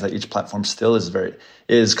recognize that each platform still is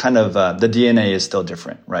kind of, the DNA is still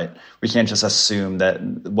different, right? We can't just assume that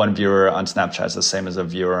one viewer on Snapchat is the same as a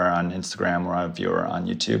viewer on Instagram or a viewer on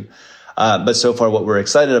YouTube. But so far, what we're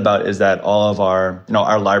excited about is that all of our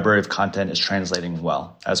library of content is translating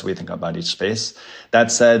well as we think about each space. That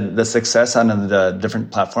said, the success on the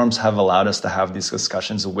different platforms have allowed us to have these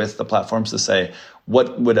discussions with the platforms to say,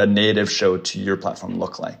 what would a native show to your platform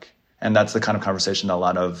look like? And that's the kind of conversation that a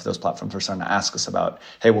lot of those platforms are starting to ask us about.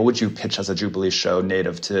 Hey, what would you pitch as a Jubilee show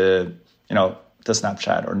native to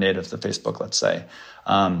Snapchat or native to Facebook, let's say?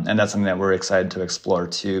 And that's something that we're excited to explore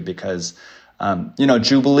too, because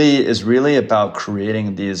Jubilee is really about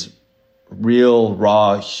creating these real,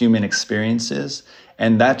 raw human experiences.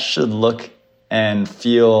 And that should look and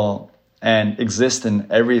feel and exist in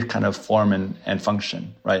every kind of form and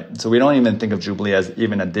function, right? So we don't even think of Jubilee as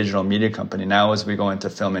even a digital media company. Now, as we go into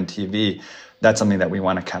film and TV, that's something that we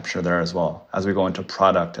want to capture there as well. As we go into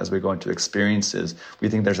product, as we go into experiences, we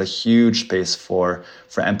think there's a huge space for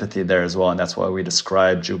empathy there as well. And that's why we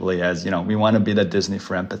describe Jubilee as, we want to be the Disney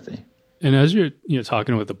for empathy. And as you're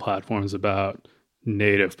talking with the platforms about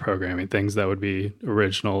native programming, things that would be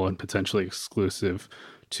original and potentially exclusive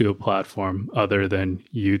to a platform other than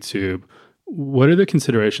YouTube, what are the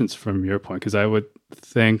considerations from your point? Because I would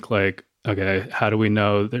think like, okay, how do we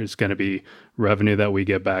know there's going to be revenue that we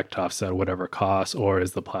get back to offset whatever costs, or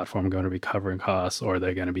is the platform going to be covering costs, or are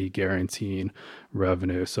they going to be guaranteeing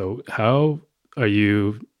revenue? So how are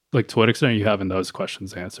you, like, to what extent are you having those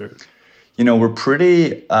questions answered? We're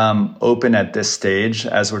pretty open at this stage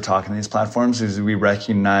as we're talking to these platforms, because we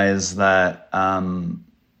recognize that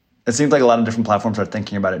it seems like a lot of different platforms are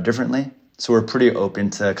thinking about it differently. So we're pretty open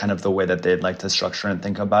to kind of the way that they'd like to structure and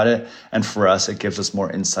think about it. And for us, it gives us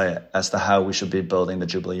more insight as to how we should be building the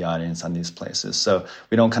Jubilee audience on these places. So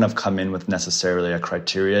we don't kind of come in with necessarily a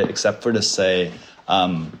criteria, except for to say,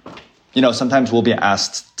 sometimes we'll be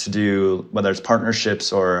asked to do, whether it's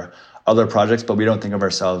partnerships or other projects, but we don't think of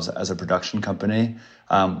ourselves as a production company.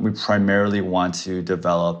 We primarily want to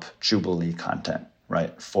develop Jubilee content,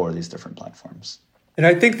 right, for these different platforms. And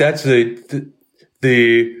I think that's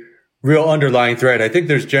the real underlying thread. I think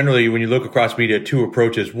there's generally, when you look across media, two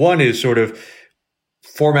approaches. One is sort of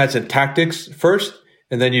formats and tactics first,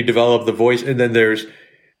 and then you develop the voice, and then there's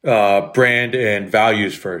brand and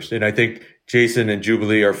values first. And I think Jason and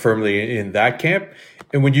Jubilee are firmly in that camp.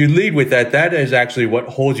 And when you lead with that, that is actually what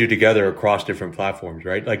holds you together across different platforms,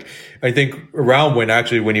 right? Like, I think around when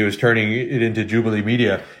he was turning it into Jubilee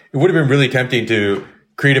Media, it would have been really tempting to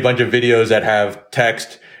create a bunch of videos that have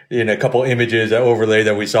text in a couple images that overlay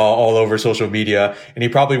that we saw all over social media. And he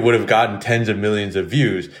probably would have gotten tens of millions of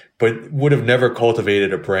views, but would have never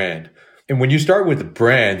cultivated a brand. And when you start with the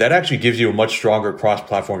brand, that actually gives you a much stronger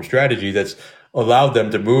cross-platform strategy that's allowed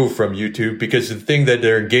them to move from YouTube, because the thing that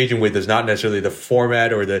they're engaging with is not necessarily the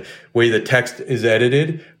format or the way the text is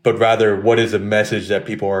edited, but rather what is the message that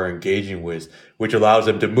people are engaging with, which allows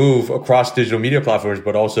them to move across digital media platforms.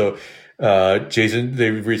 But also, Jason,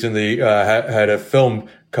 they recently had a film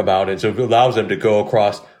come out, and so it allows them to go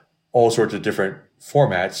across all sorts of different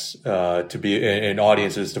formats to be in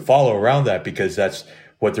audiences to follow around that, because that's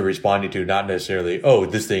what they're responding to, not necessarily, oh,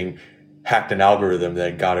 this thing hacked an algorithm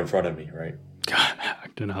that got in front of me, right? God,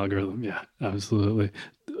 hacked an algorithm. Yeah, absolutely.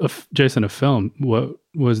 Jason, a film. What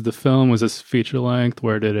was the film? Was this feature length?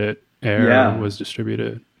 Where did it air? Yeah. Was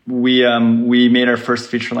distributed? We made our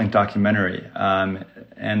first feature length documentary, and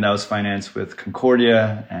that was financed with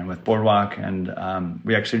Concordia and with Boardwalk, and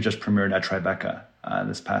we actually just premiered at Tribeca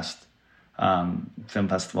this past film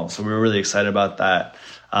festival. So we were really excited about that,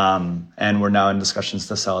 and we're now in discussions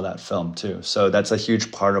to sell that film too. So that's a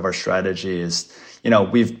huge part of our strategy. Is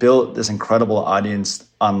we've built this incredible audience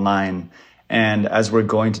online, and as we're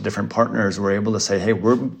going to different partners, we're able to say, hey,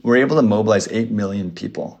 we're able to mobilize 8 million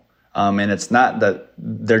people. And it's not that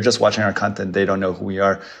they're just watching our content, they don't know who we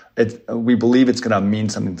are. We believe it's going to mean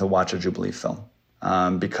something to watch a Jubilee film,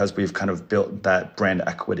 because we've kind of built that brand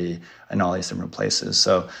equity in all these different places.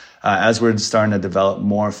 So as we're starting to develop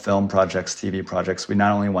more film projects, TV projects, we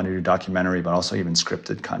not only want to do documentary, but also even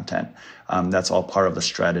scripted content. That's all part of the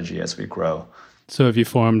strategy as we grow. So have you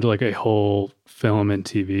formed like a whole film and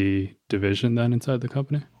TV division then inside the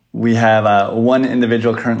company? We have one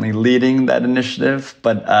individual currently leading that initiative,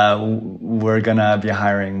 but we're going to be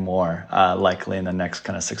hiring more likely in the next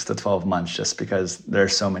kind of 6 to 12 months, just because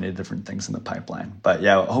there's so many different things in the pipeline. But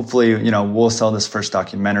yeah, hopefully, we'll sell this first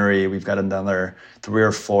documentary. We've got another 3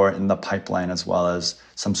 or 4 in the pipeline, as well as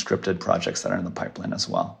some scripted projects that are in the pipeline as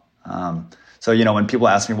well. So, when people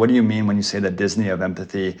ask me, what do you mean when you say the Disney of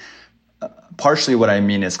empathy? Partially what I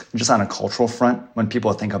mean is just on a cultural front, when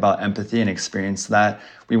people think about empathy and experience that,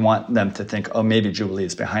 we want them to think, oh, maybe Jubilee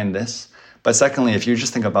is behind this. But secondly, if you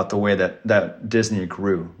just think about the way that Disney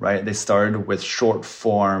grew, right? They started with short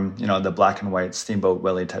form, the black and white Steamboat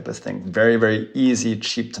Willie type of thing. Very, very easy,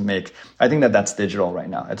 cheap to make. I think that's digital right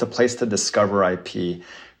now. It's a place to discover IP.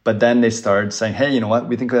 But then they started saying, hey, you know what?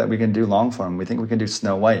 We think that we can do long form. We think we can do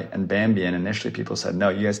Snow White and Bambi. And initially people said, no,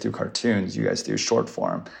 you guys do cartoons. You guys do short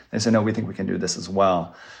form. They said, no, we think we can do this as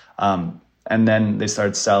well. And then they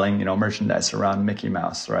started selling, merchandise around Mickey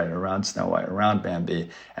Mouse, right? Around Snow White, around Bambi.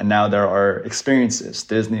 And now there are experiences,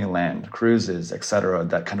 Disneyland, cruises, et cetera,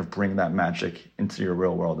 that kind of bring that magic into your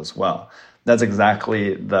real world as well. That's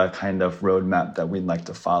exactly the kind of roadmap that we'd like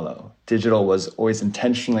to follow. Digital was always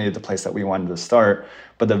intentionally the place that we wanted to start,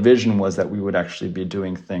 but the vision was that we would actually be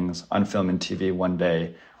doing things on film and TV one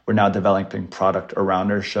day. We're now developing product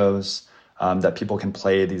around our shows that people can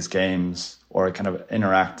play these games or kind of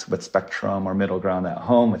interact with Spectrum or Middle Ground at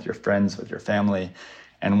home with your friends, with your family.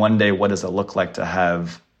 And one day, what does it look like to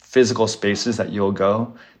have physical spaces that you'll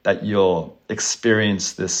go, that you'll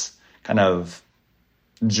experience this kind of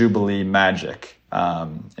Jubilee magic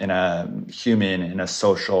in a human, in a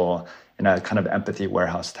social, in a kind of empathy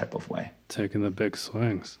warehouse type of way. Taking the big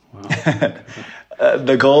swings. Wow.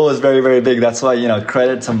 The goal is very, very big. That's why,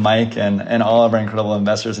 credit to Mike and all of our incredible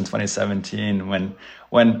investors in 2017.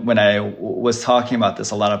 When I was talking about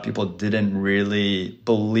this, a lot of people didn't really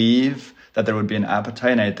believe that there would be an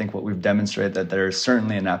appetite. And I think what we've demonstrated that there is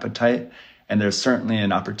certainly an appetite and there's certainly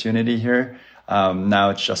an opportunity here.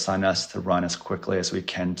 Now it's just on us to run as quickly as we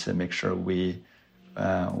can to make sure we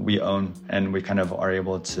own and we kind of are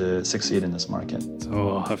able to succeed in this market.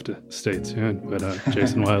 So I'll have to stay tuned. But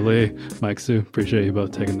Jason Wiley, Mike Su, appreciate you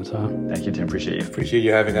both taking the time. Thank you, Tim. Appreciate you. Appreciate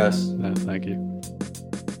you having us. Thank you.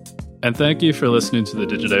 And thank you for listening to the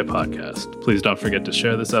Digiday Podcast. Please don't forget to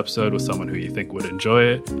share this episode with someone who you think would enjoy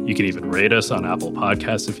it. You can even rate us on Apple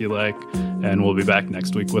Podcasts if you like. And we'll be back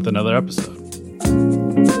next week with another episode.